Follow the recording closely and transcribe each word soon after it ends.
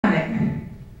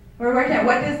We're working on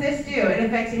what does this do? It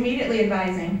affects immediately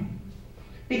advising.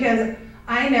 Because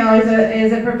I know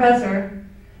as a professor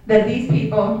that these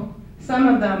people, some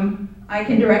of them, I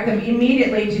can direct them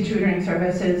immediately to tutoring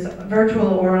services, virtual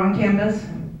or on campus,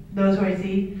 those who I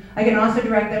see. I can also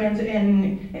direct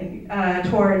them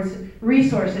towards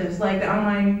resources like the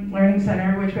Online Learning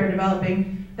Center, which we're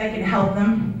developing, that can help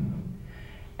them.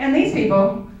 And these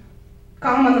people,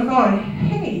 call them on the phone,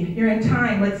 hey, you're in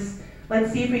time, let's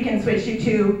see if we can switch you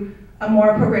to a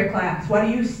more appropriate class. What are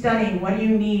you studying? What do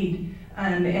you need?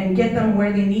 And get them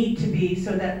where they need to be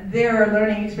so that their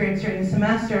learning experience during the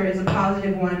semester is a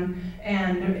positive one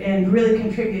and really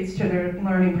contributes to their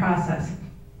learning process.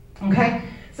 Okay?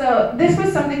 So this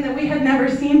was something that we had never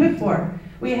seen before.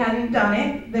 We hadn't done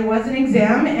it. There was an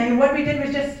exam, and what we did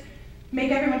was just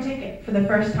make everyone take it for the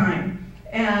first time.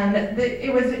 And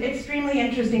it was extremely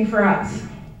interesting for us.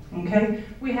 Okay?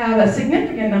 We have a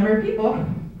significant number of people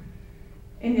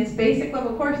in these basic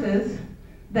level courses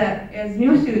that, as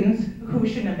new students, who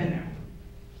shouldn't have been there.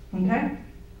 Okay?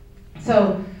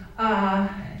 So,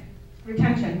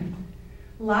 retention.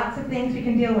 Lots of things we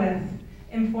can deal with.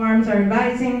 Informs our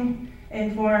advising,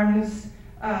 informs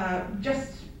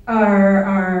just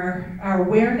our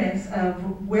awareness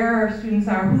of where our students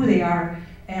are, who they are,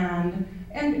 and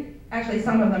actually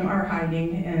some of them are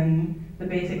hiding in the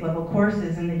basic level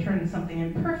courses and they turn something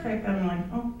imperfect. I'm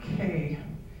like, okay,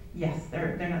 yes,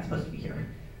 they're not supposed to be here.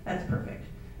 That's perfect.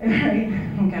 Right?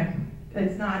 Okay.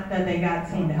 It's not that they got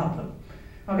someone to help them.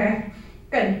 Okay?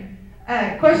 Good.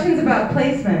 Questions about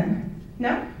placement?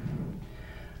 No?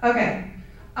 Okay.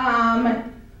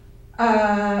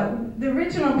 The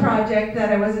original project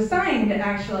that I was assigned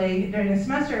actually during the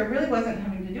semester really wasn't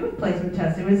having to do with placement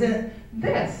tests. It was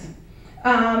this.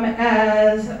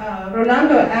 As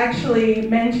Rolando actually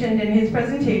mentioned in his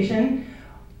presentation,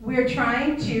 we're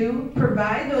trying to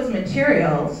provide those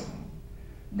materials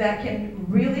that can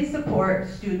really support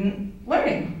student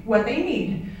learning, what they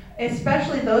need,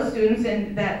 especially those students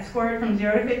that scored from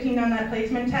 0 to 15 on that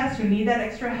placement test who need that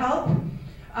extra help.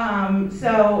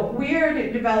 So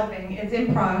we're developing, it's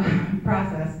in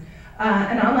process,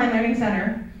 an online learning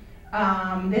center.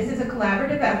 This is a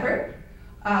collaborative effort.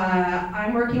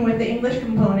 I'm working with the English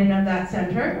component of that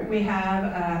center. We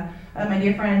have my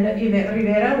dear friend Yvette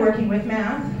Rivera working with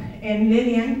math, and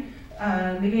Lillian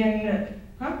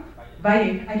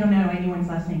Valle, I don't know anyone's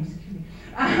last name, excuse me.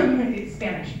 It's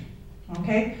Spanish,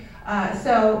 okay?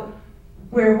 So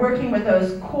we're working with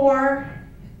those core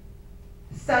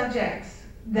subjects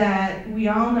that we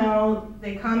all know,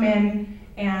 they come in,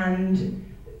 and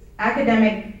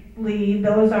academically,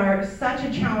 those are such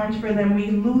a challenge for them,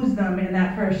 we lose them in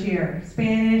that first year.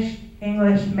 Spanish,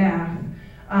 English, math,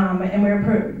 and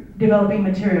we're developing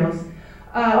materials.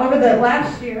 Over the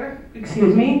last year,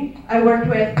 I worked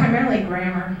with primarily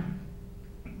grammar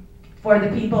for the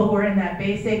people who are in that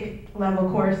basic level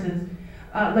courses,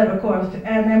 and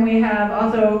then we have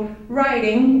also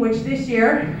writing, which this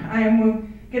year I am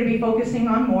going to be focusing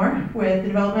on more with the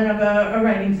development of a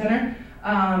writing center,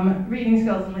 reading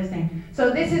skills and listening.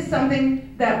 So this is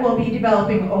something that we'll be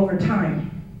developing over time.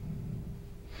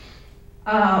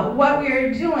 What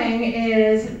we're doing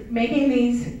is making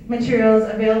these materials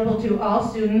available to all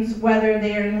students, whether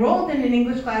they're enrolled in an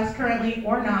English class currently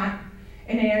or not,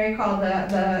 in an area called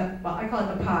well, I call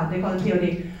it the pod, they call it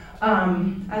POD.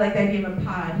 I like the idea of a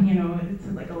pod, you know, it's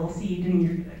like a little seed and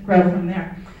you grow from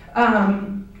there.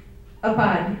 A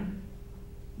pod,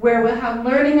 where we'll have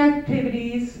learning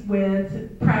activities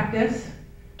with practice,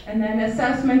 and then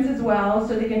assessments as well,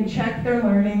 so they can check their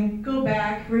learning, go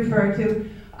back, refer to,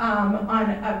 on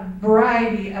a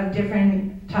variety of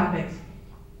different topics.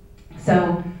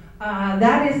 So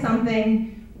that is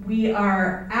something we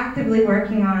are actively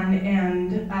working on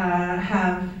and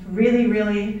have really,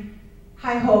 really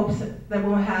high hopes that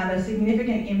will have a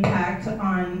significant impact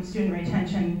on student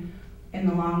retention in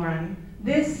the long run.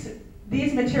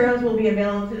 These materials will be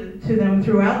available to them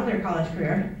throughout their college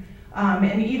career,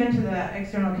 and even to the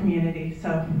external community.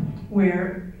 So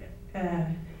we're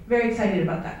very excited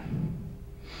about that.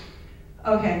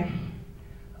 Okay.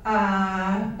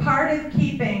 Part of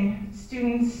keeping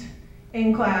students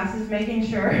in class is making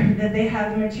sure that they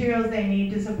have the materials they need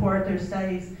to support their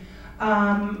studies.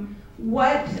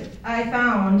 What I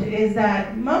found is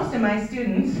that most of my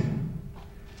students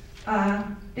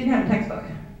didn't have a textbook,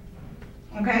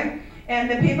 okay? And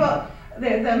the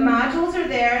modules are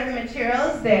there, the material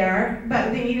is there,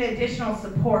 but they need additional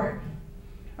support,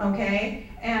 okay?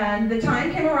 And the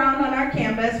time came around on our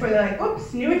campus where they're like,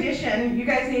 oops, new edition, you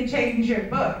guys need to change your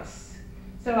books.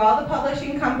 So all the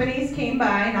publishing companies came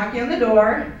by, knocking on the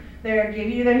door, they're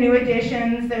giving you their new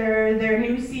editions, their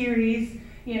new series,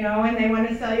 you know, and they want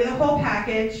to sell you the whole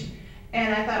package.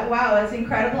 And I thought, wow, it's an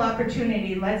incredible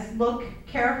opportunity. Let's look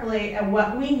carefully at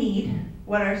what we need,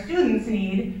 what our students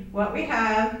need, what we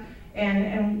have,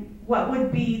 and what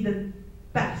would be the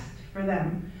best for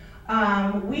them.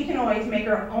 We can always make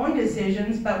our own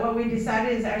decisions, but what we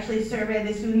decided is actually survey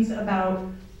the students about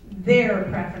their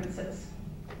preferences,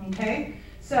 okay?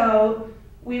 So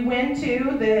we went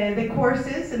to the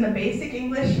courses in the basic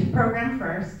English program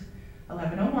first,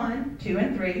 1101, 2,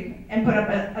 and 3, and put up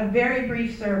a very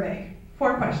brief survey.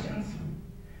 4 questions.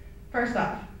 First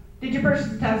off, did you purchase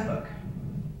the textbook?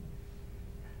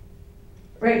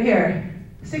 Right here,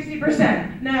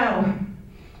 60%, no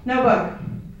book.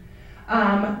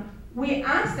 We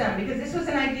asked them, because this was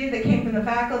an idea that came from the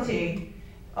faculty,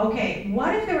 okay,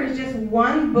 what if there was just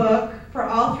one book for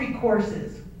all 3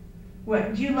 courses?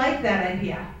 Do you like that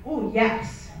idea? Oh,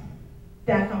 yes,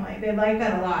 definitely, they like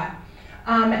that a lot.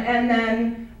 And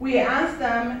then we asked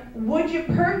them, would you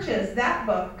purchase that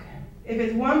book if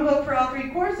it's one book for all 3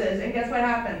 courses? And guess what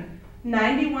happened?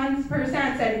 91%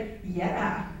 said,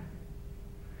 yeah.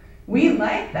 We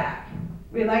like that.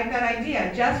 We like that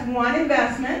idea. Just one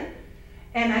investment,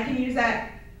 and I can use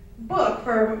that book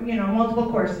for, you know, multiple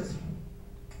courses.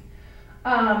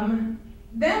 Then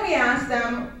we asked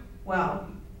them, well,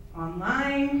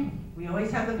 online, we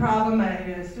always have the problem,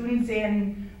 students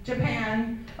in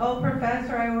Japan, oh,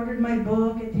 professor, I ordered my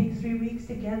book, it takes 3 weeks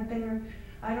to get there.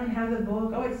 I don't have the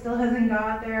book, oh, it still hasn't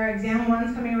got there, exam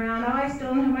 1's coming around, oh, I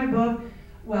still don't have my book.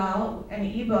 Well, an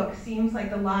ebook seems like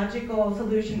the logical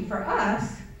solution for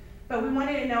us, but we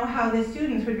wanted to know how the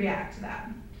students would react to that.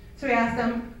 So we asked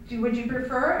them, would you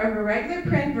prefer a regular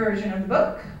print version of the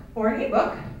book or an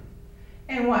ebook,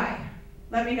 and why?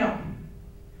 Let me know.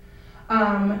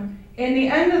 At the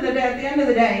end of the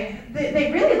day,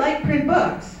 they really like print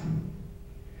books.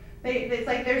 It's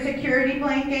like their security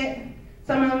blanket.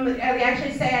 Some of them, they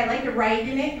actually say, I like to write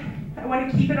in it. I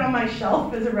want to keep it on my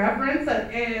shelf as a reference.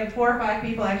 4 or 5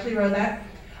 people actually wrote that.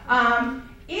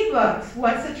 Ebooks,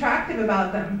 what's attractive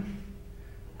about them?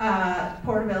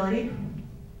 Portability.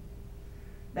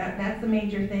 That's the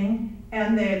major thing.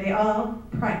 And they all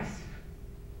price.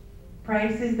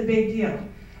 Price is the big deal.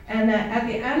 And at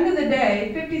the end of the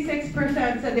day,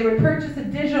 56% said they would purchase a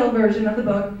digital version of the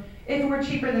book if it were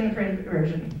cheaper than the print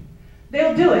version.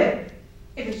 They'll do it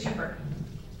if it's cheaper.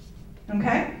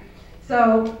 Okay?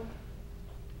 So,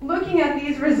 looking at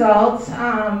these results,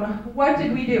 what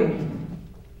did we do?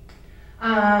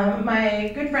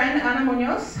 My good friend Ana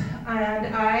Munoz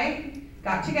and I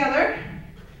got together,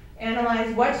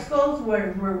 analyzed what skills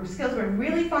were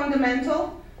really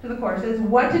fundamental to the courses,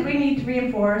 what did we need to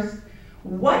reinforce,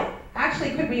 what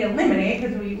actually could we eliminate,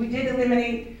 because we did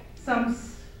eliminate some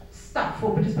stuff,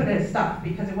 we'll just put it as stuff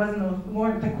because it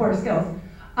weren't the core skills.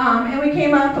 And we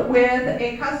came up with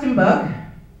a custom book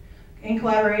in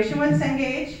collaboration with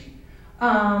Cengage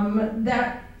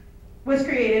that was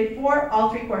created for all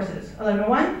 3 courses,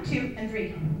 1101, 2, and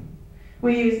 3.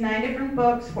 We used 9 different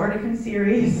books, 4 different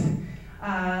series.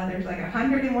 There's like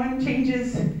 101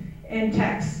 changes in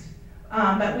text,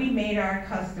 but we made our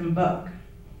custom book.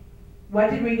 What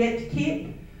did we get to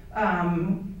keep?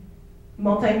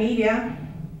 Multimedia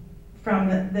from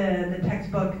the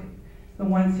textbook, the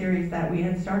 1 series that we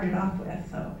had started off with.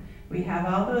 So we have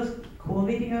all those cool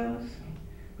videos.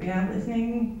 We have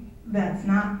listening that's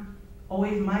not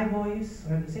always my voice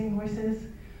or the same voices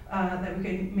that we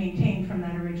could maintain from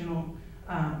that original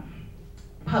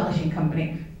publishing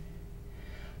company.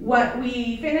 What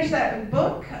we finished that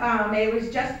book, it was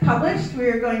just published. We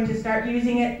were going to start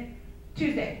using it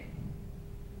Tuesday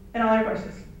in all our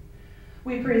courses.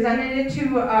 We presented it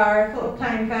to our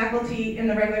full-time faculty in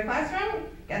the regular classroom.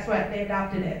 Guess what? They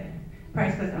adopted it.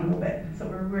 Price goes down a little bit, so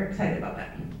we're excited about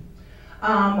that.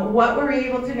 What were we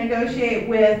able to negotiate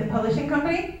with the publishing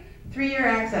company? 3-year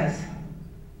access.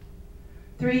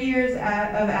 3 years of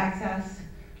access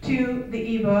to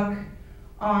the ebook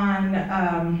on,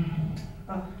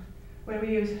 what do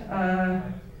we use?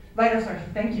 VitalSource,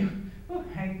 thank you.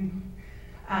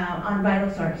 On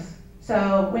VitalSource.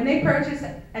 So when they purchase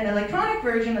an electronic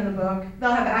version of the book,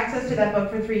 they'll have access to that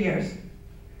book for 3 years.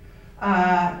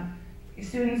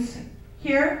 Students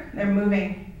here, they're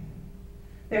moving.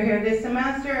 They're here this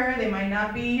semester, they might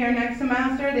not be here next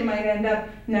semester, they might end up,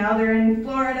 now they're in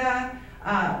Florida,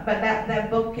 but that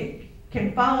book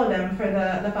can follow them for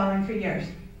the following 3 years.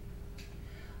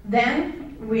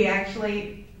 Then we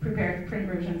actually prepared print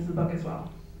versions of the book as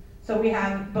well. So we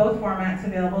have both formats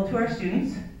available to our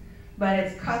students, but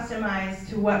it's customized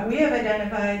to what we have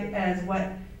identified as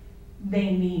what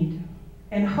they need.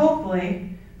 And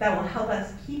hopefully that will help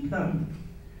us keep them.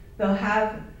 They'll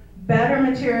have better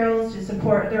materials to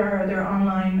support their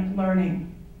online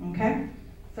learning, okay?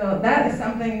 So that is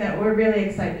something that we're really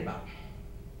excited about.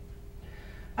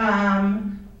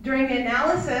 During the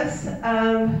analysis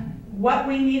of what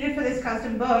we needed for this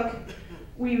custom book,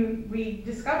 we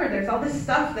discovered there's all this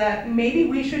stuff that maybe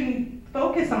we shouldn't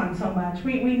focus on so much.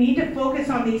 We need to focus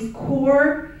on these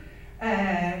core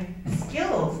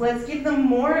skills. Let's give them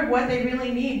more of what they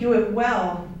really need, do it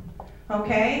well.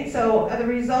 Okay, so the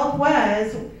result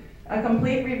was a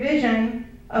complete revision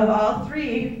of all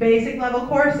 3 basic level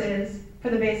courses for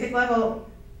the basic level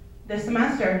this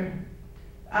semester.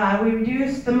 We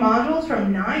reduced the modules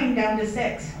from 9 down to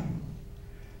 6.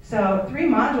 So 3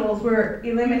 modules were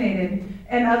eliminated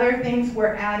and other things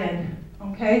were added,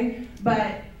 okay?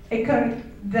 But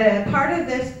the part of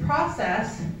this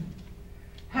process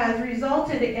has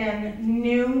resulted in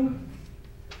new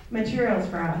materials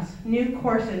for us, new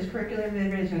courses, curricular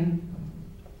revision.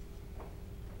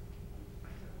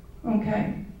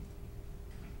 Okay.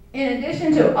 In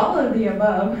addition to all of the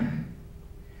above,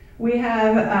 we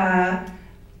have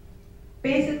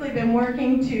basically been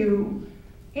working to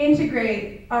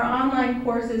integrate our online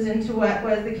courses into what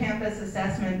was the campus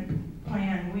assessment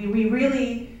plan. We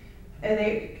really,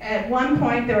 at one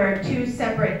point there were 2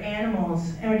 separate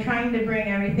animals, and we're trying to bring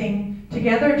everything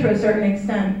together to a certain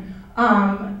extent.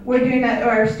 We're doing that,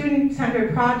 our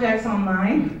student-centered projects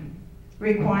online,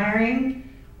 requiring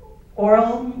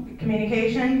oral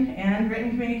communication and written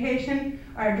communication,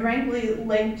 are directly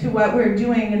linked to what we're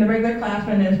doing in the regular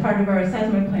classroom as part of our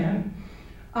assessment plan.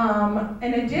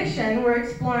 In addition, we're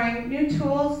exploring new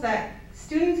tools that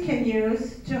students can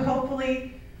use to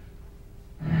hopefully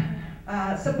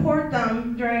support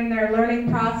them during their learning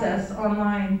process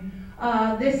online.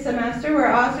 This semester,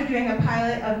 we're also doing a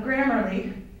pilot of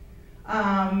Grammarly,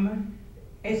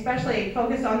 especially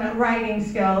focused on the writing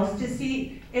skills, to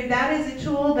see if that is a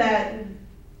tool that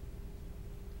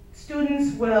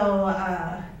students will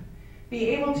be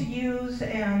able to use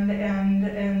and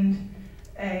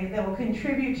that will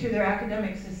contribute to their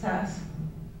academic success.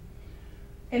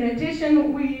 In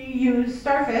addition, we use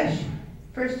Starfish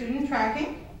for student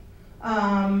tracking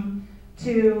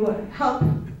to help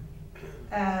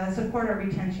support our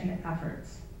retention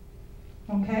efforts.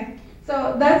 Okay,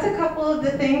 so that's a couple of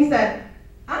the things that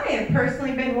I have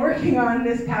personally been working on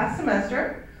this past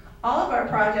semester. All of our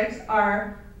projects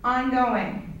are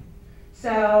ongoing.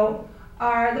 So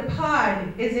the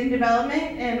pod is in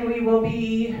development, and we will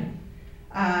be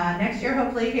next year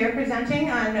hopefully here presenting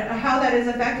on how that has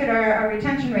affected our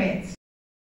retention rates.